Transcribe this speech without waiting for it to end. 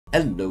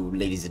Hello,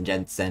 ladies and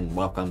gents, and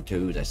welcome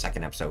to the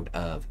second episode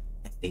of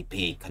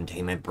SCP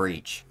Containment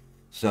Breach.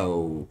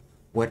 So,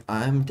 what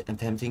I'm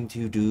attempting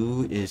to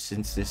do is,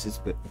 since this is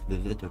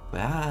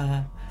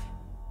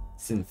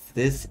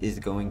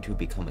going to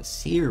become a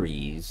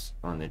series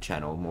on the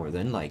channel, more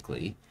than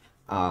likely,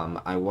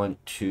 I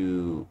want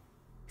to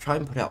try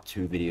and put out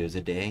 2 videos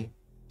a day,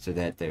 so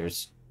that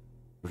there's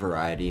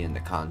variety in the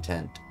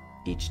content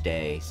each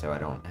day, so I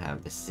don't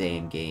have the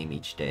same game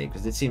each day,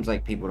 because it seems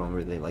like people don't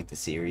really like the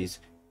series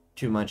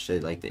too much. They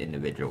like the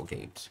individual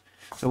games,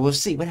 so we'll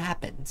see what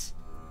happens.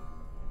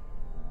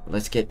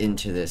 Let's get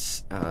into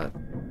this.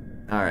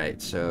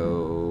 Alright,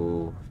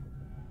 so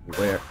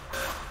where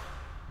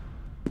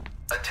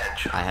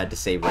attention. I had to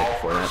save right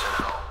before that.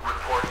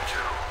 Report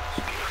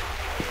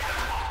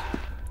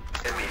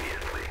to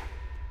immediately.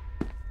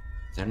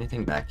 Is there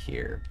anything back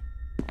here?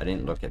 I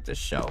didn't look at the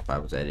shelf. I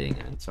was editing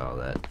and saw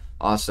that.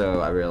 Also,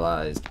 I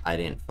realized I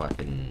didn't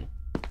fucking...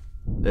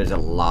 There's a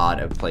lot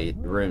of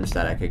rooms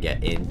that I could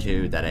get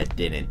into that I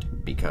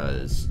didn't,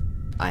 because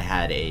I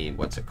had a...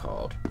 What's it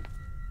called?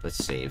 Let's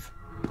save.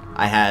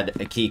 I had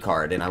a key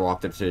card, and I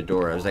walked up to the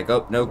door. I was like,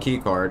 oh, no key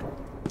card.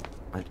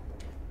 What?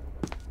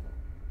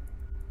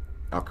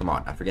 Oh, come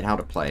on. I forget how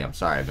to play. I'm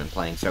sorry. I've been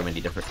playing so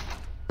many different...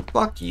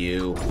 Fuck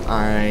you.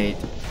 Alright.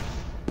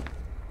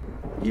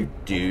 You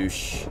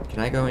douche. Can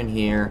I go in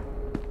here?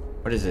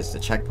 What is this? The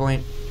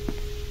checkpoint?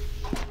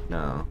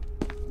 No.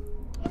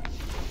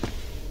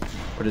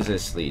 What does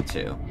this lead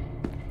to?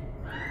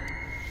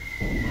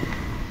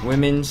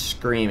 Women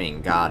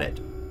screaming. Got it.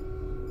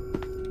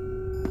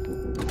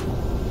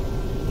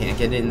 Can't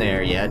get in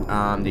there yet.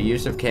 The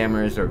use of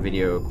cameras or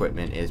video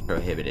equipment is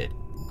prohibited.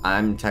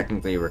 I'm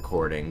technically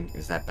recording.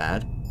 Is that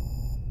bad?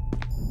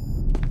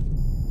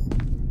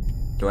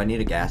 Do I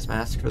need a gas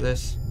mask for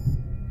this?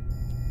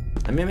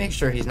 Let me make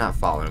sure he's not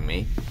following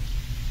me.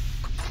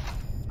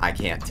 I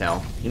can't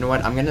tell. You know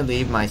what? I'm gonna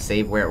leave my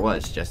save where it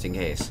was, just in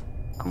case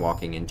I'm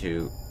walking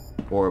into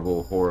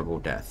horrible, horrible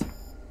death.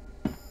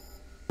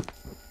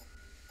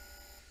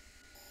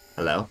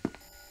 Hello?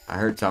 I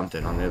heard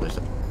something on the other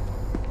side.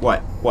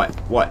 What?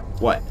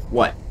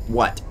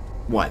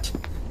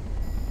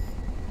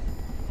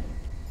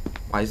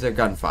 Why is there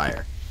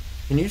gunfire?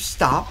 Can you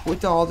stop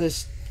with all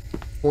this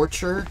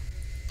torture?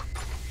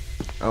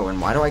 Oh, and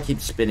why do I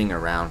keep spinning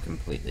around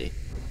completely?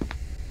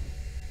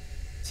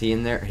 Is he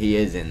in there? He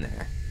is in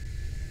there.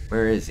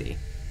 Where is he?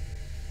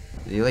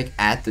 Is he like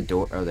at the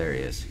door? Oh, there he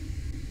is.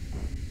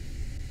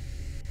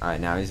 Alright,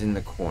 now he's in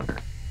the corner.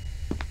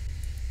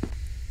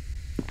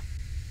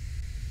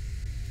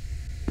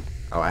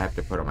 Oh, I have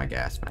to put on my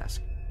gas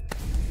mask.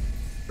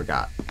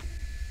 Forgot.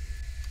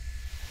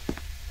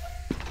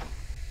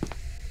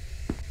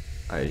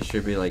 Alright, he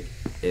should be like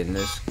in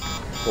this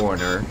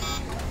corner.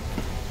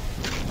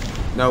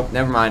 Nope,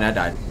 never mind, I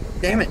died.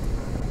 Damn it!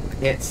 I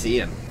can't see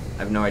him. I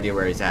have no idea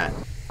where he's at.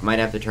 I might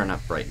have to turn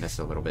up brightness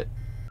a little bit.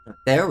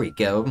 There we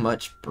go,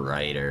 much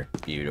brighter.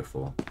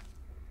 Beautiful.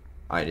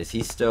 Alright, is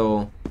he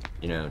still,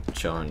 you know,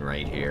 chilling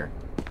right here?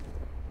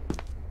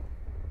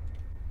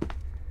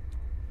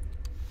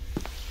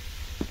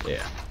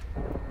 Yeah.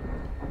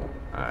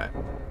 Alright.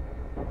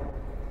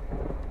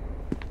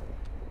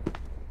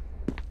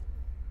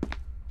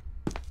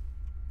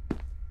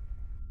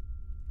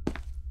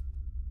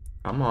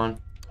 Come on.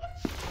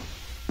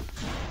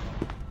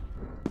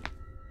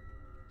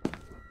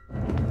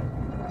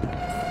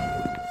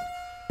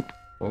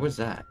 What was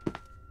that?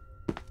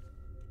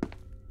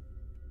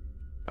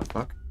 The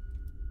fuck?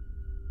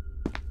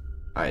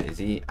 Alright, is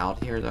he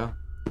out here though?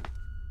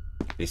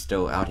 Is he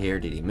still out here?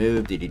 Did he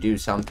move? Did he do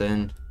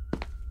something?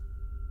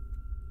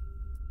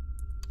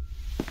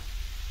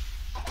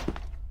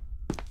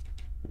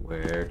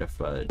 Where the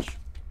fudge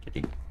did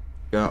he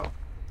go?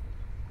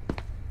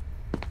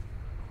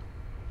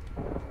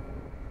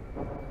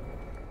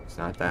 It's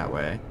not that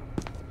way.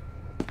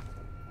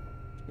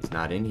 He's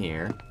not in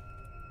here.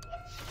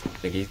 I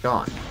think he's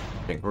gone.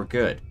 I think we're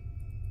good.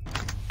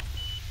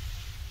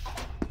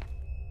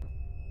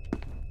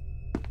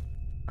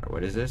 Alright,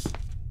 what is this?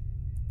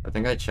 I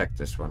think I checked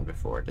this one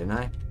before, didn't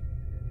I?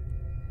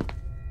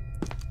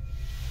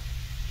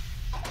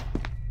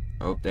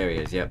 Oh, there he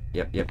is. Yep.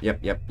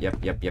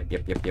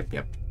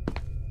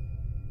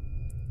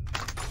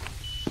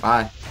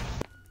 Bye.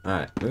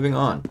 Alright, moving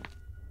on.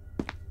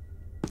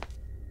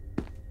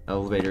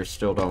 Elevators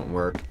still don't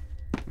work.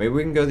 Maybe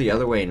we can go the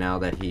other way now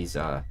that he's,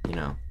 you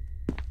know,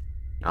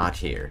 not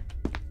here.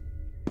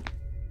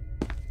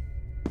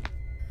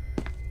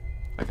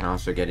 I can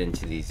also get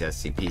into these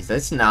SCPs.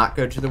 Let's not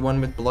go to the one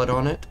with blood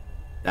on it.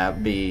 That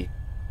would be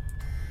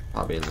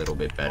probably a little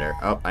bit better.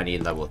 Oh, I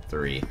need level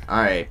 3.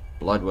 Alright,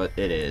 blood what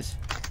it is.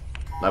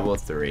 Level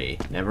 3.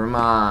 Never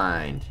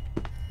mind.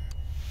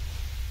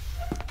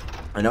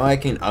 I know I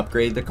can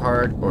upgrade the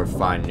card or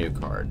find new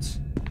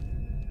cards.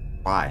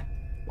 Why?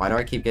 Why do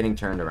I keep getting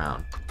turned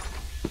around?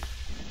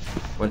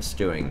 What's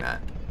doing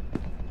that?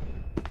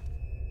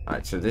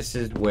 Alright, so this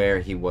is where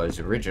he was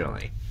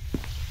originally.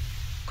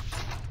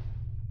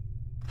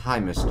 Hi,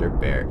 Mr.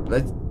 Bear.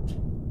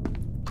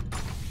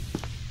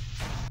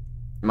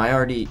 Am I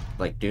already,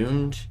 like,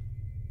 doomed?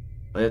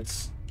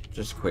 Let's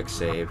just quick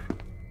save.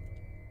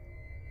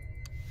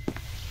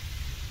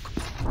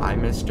 Hi,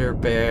 Mr.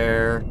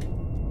 Bear.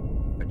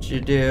 What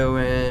you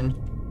doing?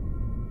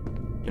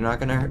 You're not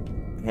gonna hurt?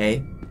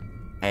 Hey?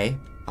 Hey?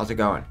 How's it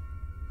going?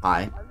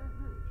 Hi?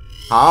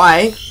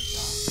 Hi?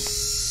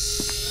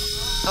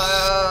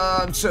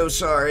 I'm so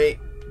sorry.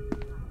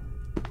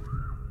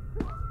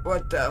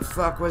 What the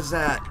fuck was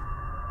that?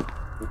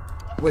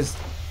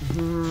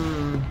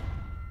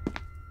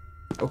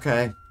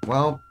 Okay,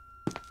 well,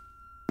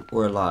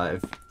 we're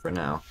alive for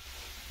now.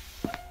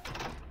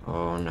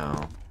 Oh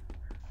no.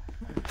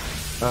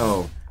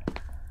 Oh.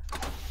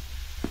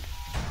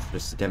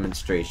 Just a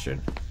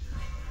demonstration.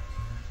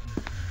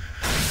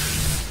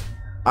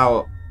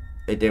 Oh,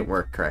 it didn't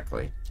work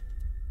correctly.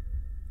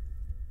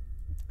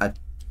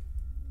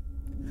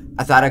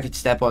 I thought I could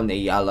step on the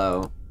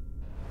yellow.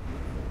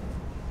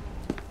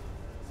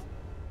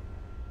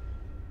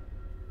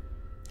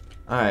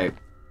 Alright.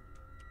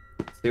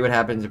 See what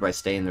happens if I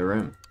stay in the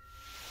room.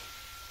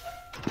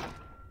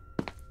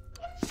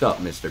 What's up,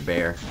 Mr.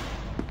 Bear?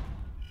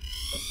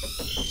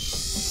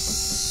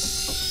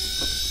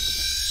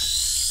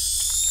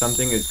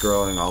 Something is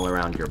growing all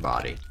around your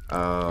body.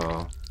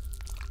 Oh.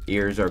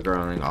 Ears are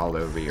growing all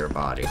over your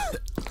body.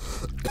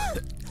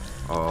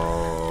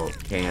 Oh,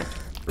 can't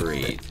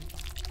breathe.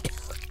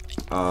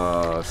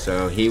 Oh,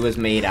 so he was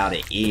made out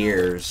of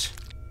ears.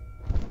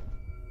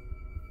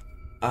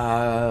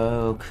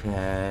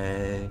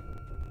 Okay.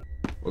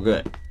 We're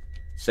good.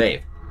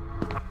 Save.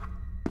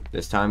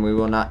 This time we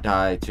will not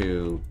die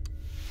to...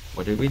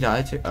 What did we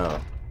die to?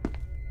 Oh.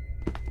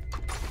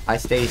 Hi,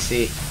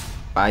 Stacy.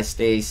 Bye,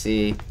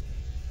 Stacy.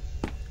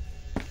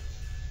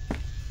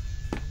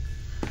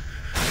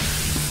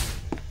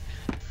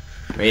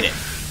 Made it.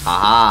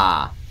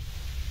 Haha.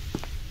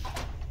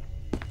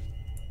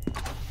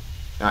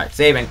 Alright,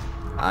 saving.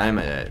 I'm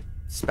a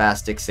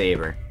spastic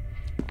saver.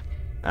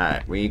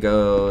 Alright, we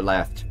go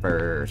left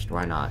first.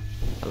 Why not?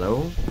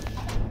 Hello?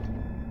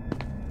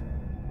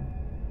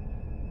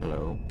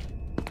 Hello?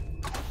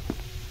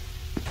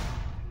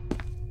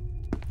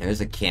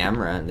 There's a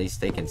camera. At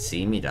least they can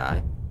see me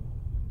die.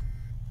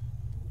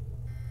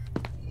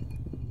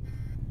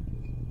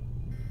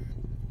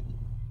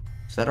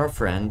 Is that our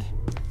friend?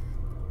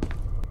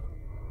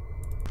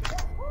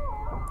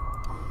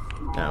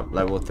 No,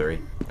 level 3.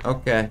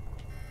 Okay.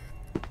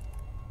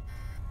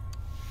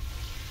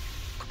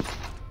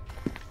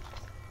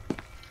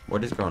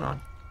 What is going on?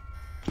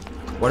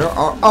 What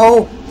are...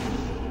 Oh!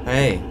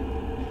 Hey.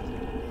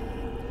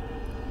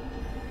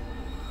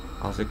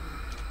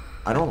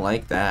 I don't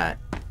like that.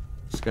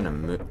 Just gonna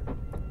move.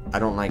 I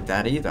don't like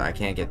that either. I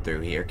can't get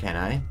through here, can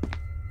I?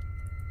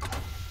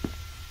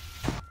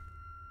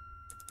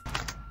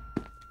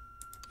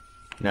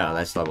 No,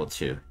 that's level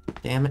 2.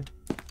 Damn it.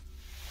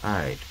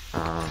 Alright,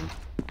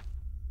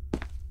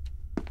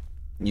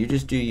 you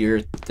just do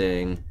your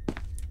thing.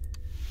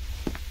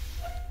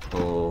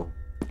 Cool.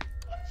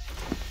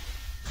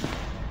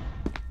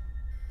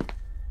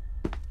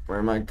 Where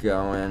am I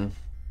going?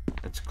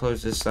 Let's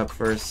close this up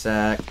for a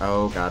sec.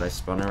 Oh god, I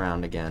spun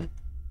around again.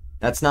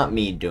 That's not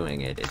me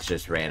doing it, it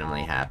just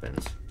randomly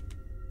happens.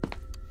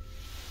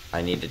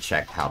 I need to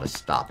check how to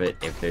stop it,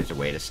 if there's a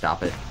way to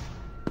stop it.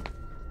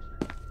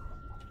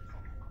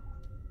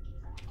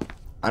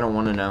 I don't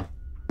want to know.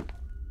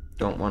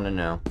 Don't want to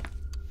know.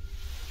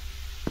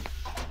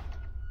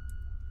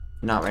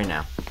 Not right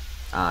now.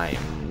 I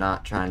am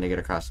not trying to get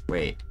across.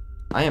 Wait.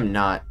 I am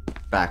not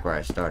back where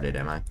I started,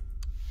 am I?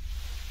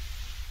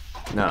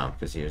 No,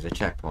 because here's a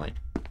checkpoint.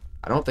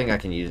 I don't think I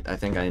can use... I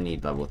think I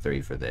need level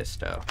 3 for this,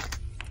 though.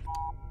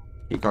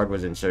 Keycard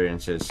was inserted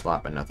into the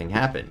slot, but nothing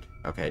happened.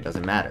 Okay, it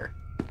doesn't matter.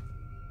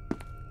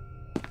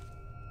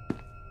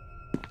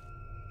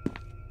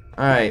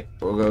 Alright,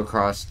 we'll go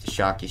across the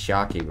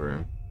shocky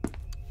room.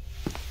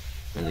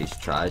 At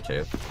least try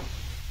to.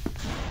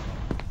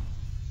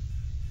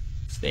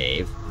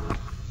 Save.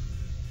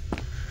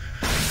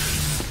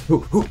 Hoo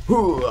hoo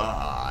hoo!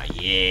 Ah,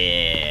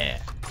 yeah!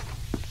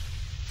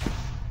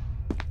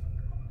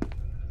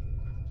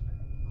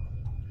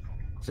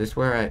 Is this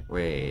where I...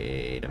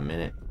 Wait a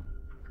minute.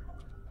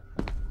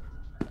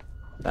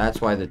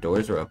 That's why the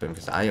doors were open,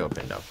 because I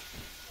opened them.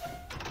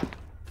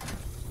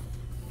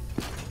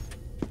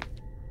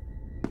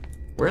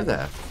 Where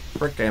the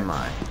frick am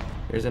I?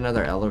 Here's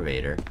another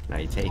elevator. Can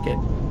I take it?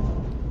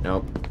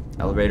 Nope.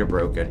 Elevator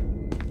broken.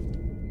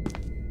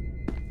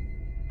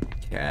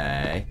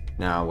 Okay.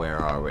 Now where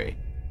are we?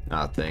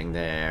 Nothing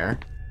there.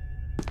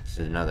 This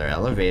is another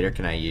elevator.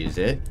 Can I use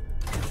it?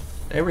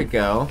 There we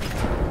go.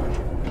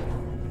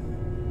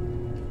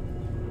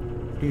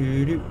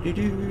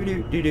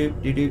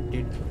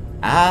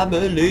 I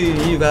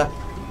believe I...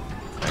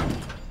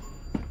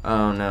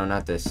 Oh no,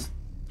 not this.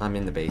 I'm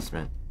in the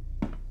basement.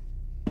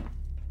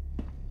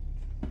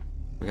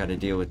 We gotta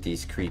deal with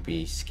these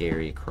creepy,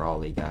 scary,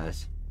 crawly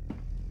guys.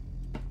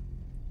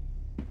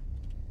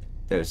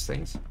 Those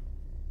things.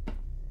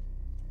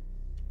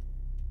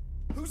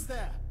 Who's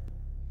that?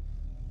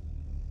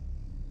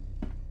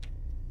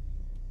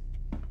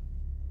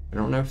 I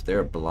don't know if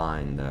they're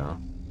blind, though.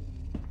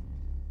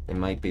 They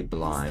might be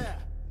blind.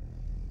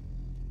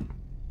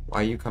 Why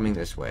are you coming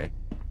this way?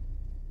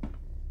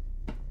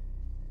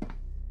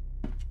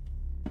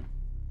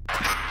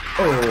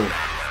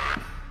 Oh!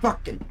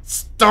 Fucking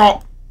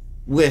stop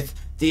with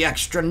the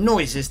extra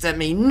noises that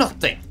mean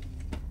nothing!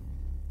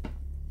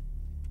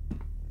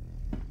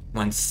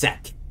 1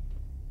 sec.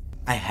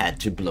 I had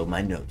to blow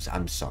my nose.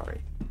 I'm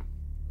sorry.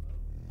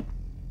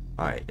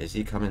 Alright, is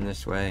he coming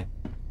this way?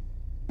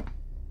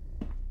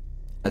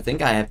 I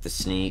think I have to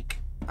sneak.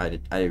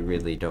 I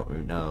really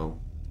don't know.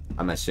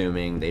 I'm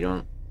assuming they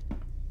don't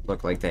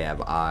look like they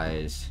have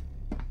eyes.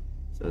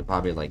 So they're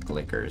probably like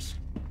glickers.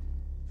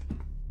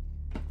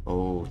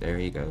 Oh, there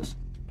he goes.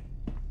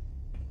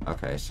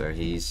 Okay, so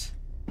he's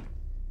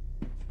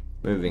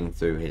moving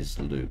through his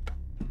loop.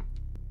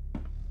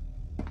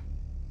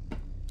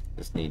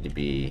 Just need to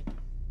be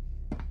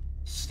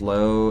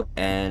slow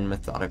and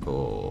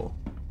methodical.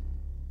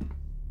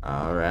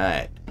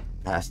 Alright.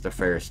 Past the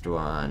first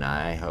one,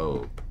 I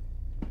hope.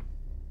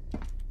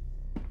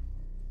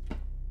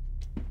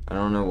 I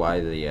don't know why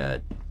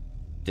the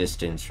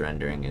distance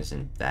rendering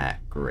isn't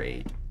that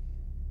great.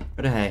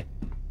 But hey,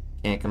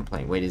 can't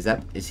complain. Wait,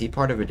 is he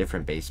part of a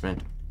different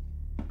basement?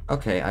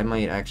 Okay, I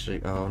might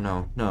actually... Oh,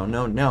 no. No,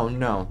 no, no,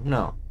 no,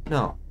 no,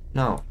 no,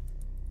 no.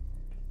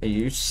 Are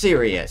you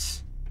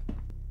serious?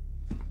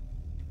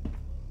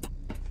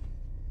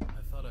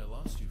 I thought I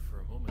lost you for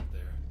a moment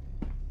there.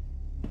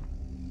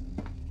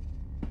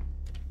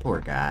 Poor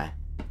guy.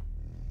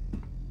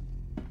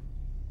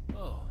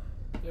 Oh,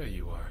 there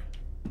you are.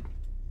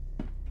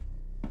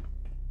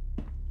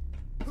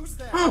 Who's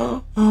that?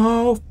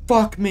 Oh,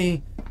 fuck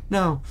me.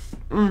 No.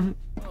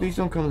 Please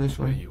don't come this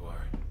There way. you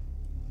are.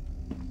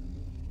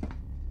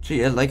 So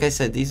yeah, like I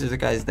said, these are the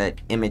guys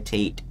that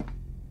imitate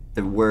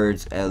the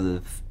words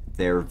of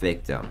their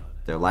victim.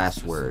 Their last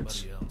Just words.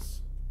 somebody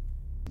else.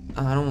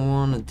 I don't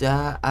wanna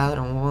die, I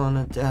don't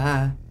wanna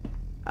die,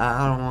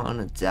 I don't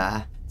wanna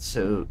die.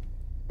 So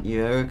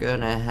you're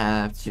gonna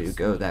have to Just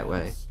go somebody that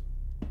way. else.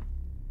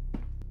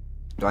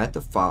 Do I have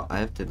to follow? I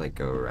have to like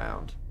go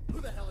around.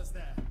 Who the hell is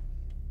that?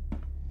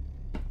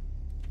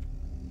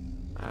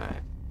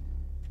 Alright.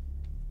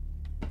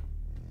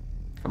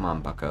 Come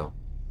on, bucko.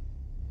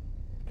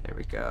 There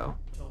we go.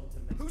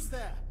 Who's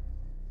that?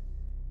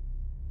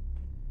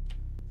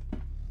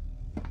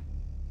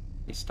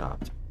 He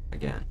stopped.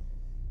 Again.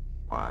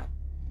 Why?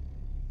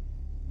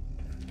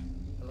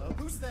 Hello?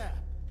 Who's that?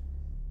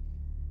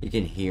 He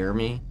can hear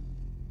me?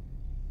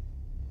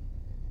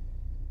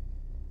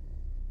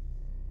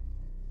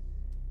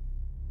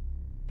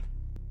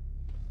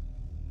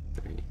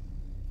 Three,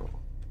 4,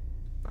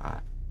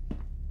 5.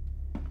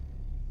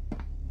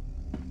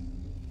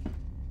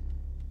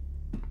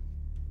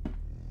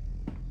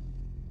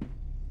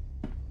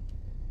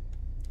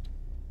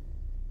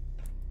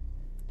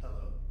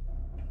 Hello?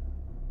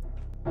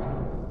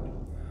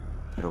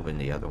 Could open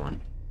the other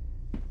one.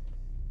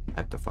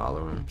 I have to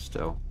follow him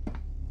still.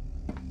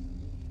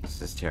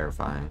 This is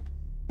terrifying.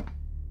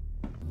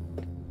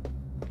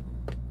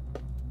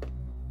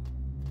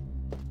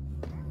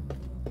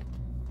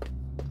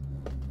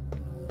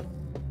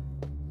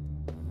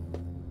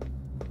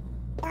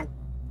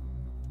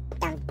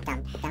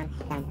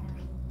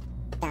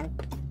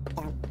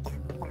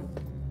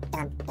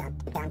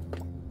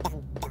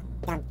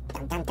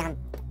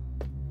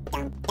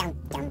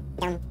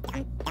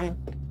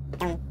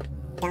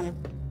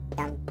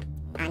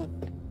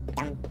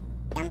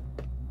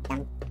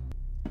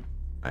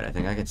 Alright, I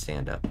think I can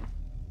stand up.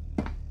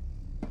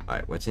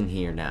 Alright, what's in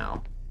here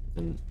now?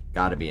 There's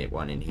gotta be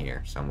one in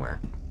here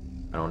somewhere.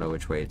 I don't know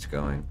which way it's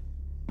going.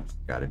 Just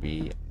gotta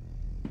be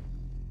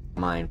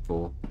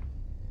mindful.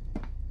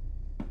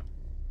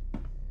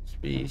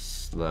 Just be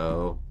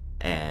slow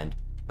and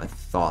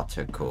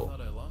methodical.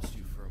 Thought I lost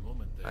you for a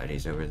moment there. Alright,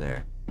 he's over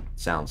there.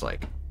 Sounds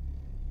like.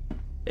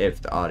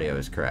 If the audio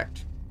is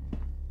correct.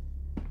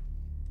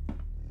 Oh,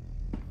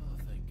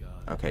 thank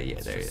God. Okay, yeah,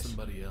 It's there he just is.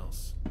 somebody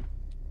else.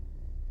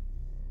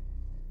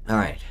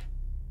 Alright.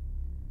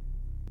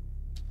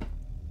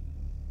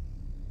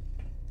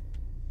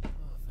 Oh,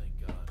 thank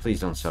God. Please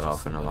don't It's set just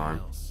off an somebody alarm.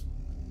 else.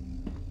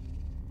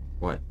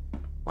 What?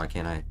 Why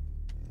can't I?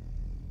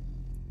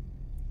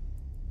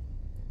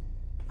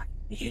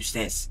 Use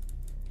this.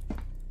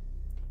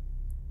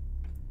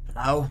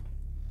 Hello?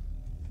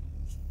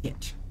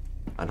 Shit.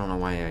 I don't know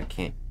why I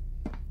can't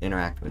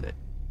interact with it.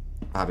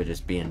 Probably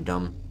just being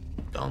dumb.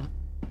 Dumb.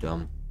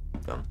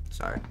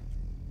 Sorry.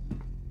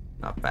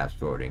 Not fast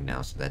forwarding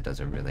now, so that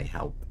doesn't really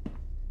help.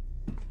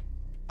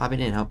 Probably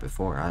didn't help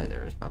before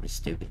either. It's probably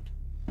stupid.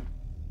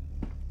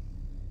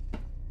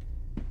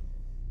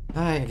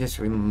 I guess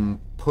we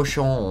push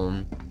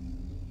on.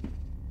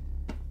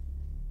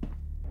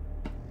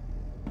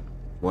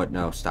 What?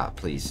 No, stop,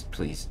 please.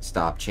 Please,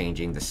 stop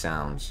changing the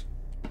sounds.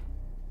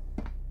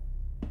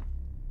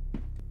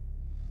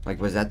 Like,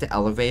 was that the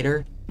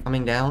elevator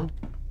coming down?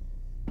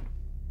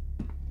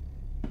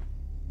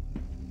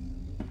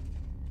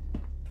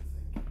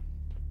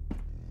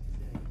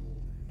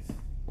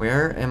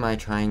 Where am I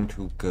trying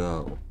to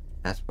go?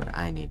 That's what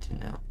I need to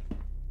know.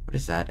 What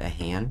is that? A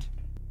hand?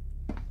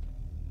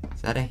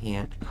 Is that a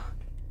hand?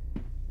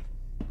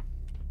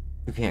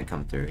 You can't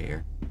come through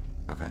here.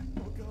 Okay.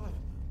 Oh God.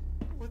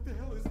 What the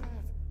hell is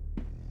that?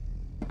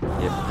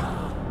 Yep.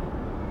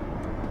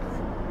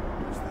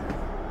 Who's there?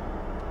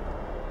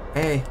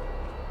 Hey.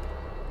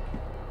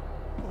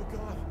 Oh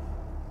God.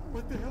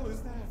 What the hell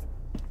is that?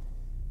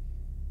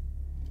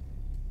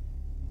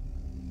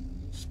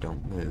 Just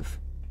don't move.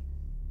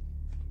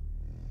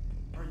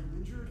 Are you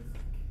injured?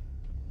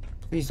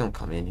 Please don't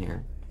come in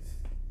here.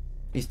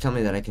 Please tell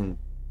me that I can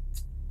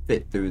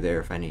fit through there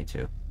if I need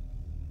to.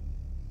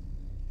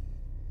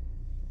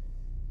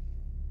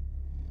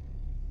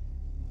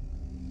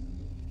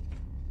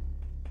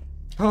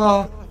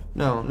 Oh,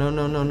 no, no,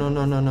 no, no, no,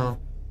 no, no, no.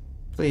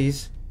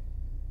 Please.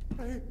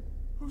 Hey,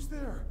 who's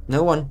there?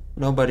 No one.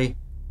 Nobody.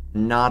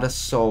 Not a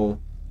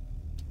soul.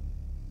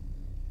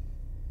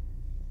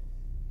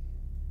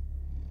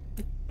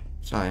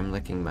 Sorry, I'm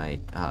licking my,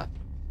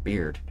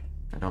 beard.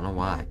 I don't know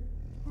why.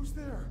 Who's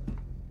there?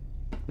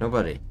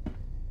 Nobody.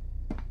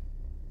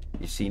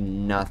 You see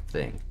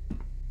nothing.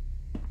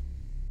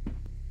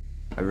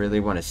 I really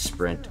want to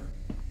sprint.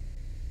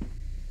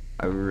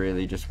 I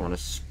really just want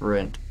to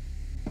sprint.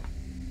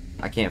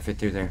 I can't fit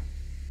through there.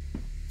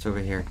 It's over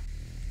here.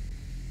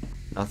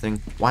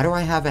 Nothing. Why do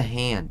I have a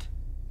hand?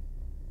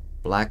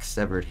 Black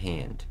severed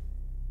hand.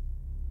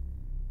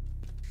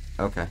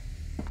 Okay.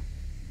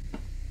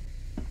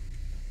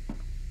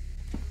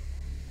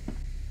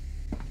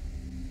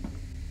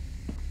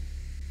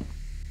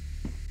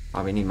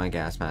 Probably need my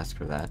gas mask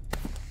for that.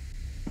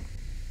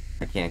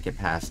 I can't get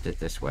past it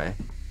this way.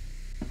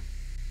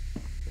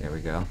 There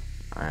we go.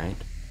 Alright.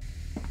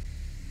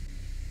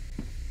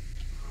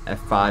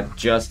 F5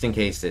 just in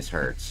case this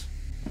hurts.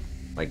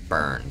 Like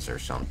burns or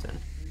something.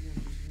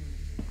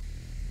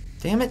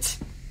 Damn it!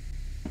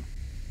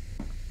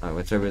 Alright,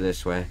 what's over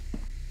this way?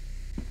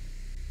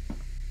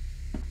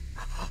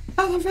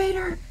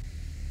 Elevator!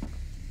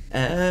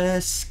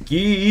 Escalator!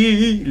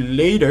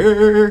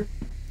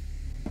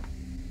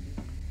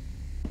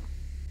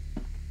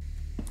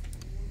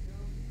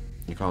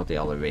 You call it the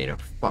elevator.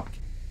 Fuck.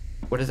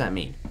 What does that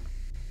mean?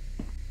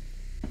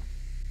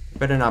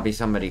 Better not be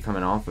somebody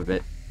coming off of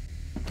it.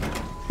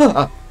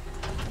 I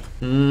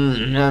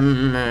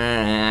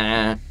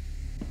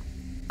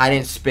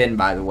didn't spin,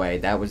 by the way.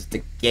 That was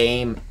the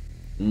game,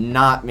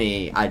 not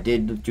me. I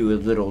did do a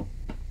little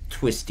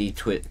twisty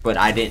twist, but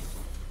I didn't.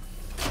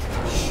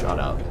 Shut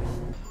up.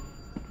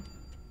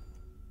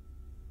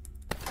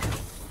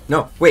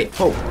 No, wait.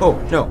 Oh,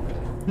 no.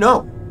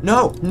 No,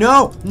 no,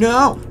 no,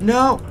 no,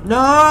 no,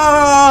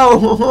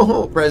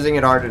 no! Pressing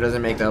it harder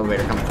doesn't make the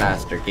elevator come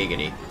faster.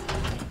 Giggity.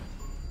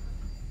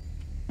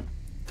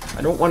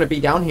 I don't want to be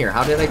down here.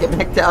 How did I get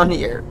back down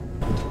here?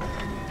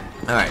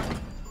 Alright.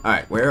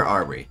 Alright, where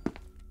are we?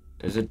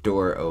 There's a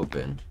door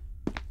open.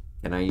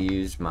 Can I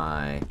use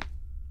my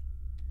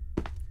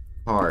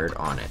card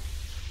on it?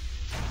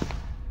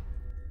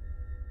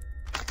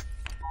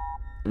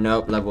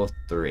 Nope, level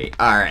 3.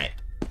 Alright.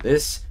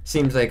 This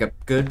seems like a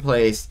good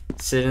place.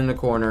 Sit in the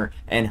corner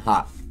and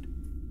hop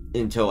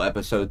until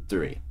episode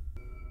 3.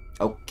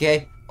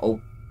 Okay?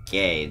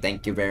 Okay.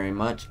 Thank you very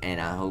much,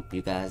 and I hope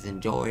you guys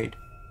enjoyed.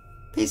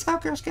 Peace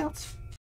out, Girl Scouts.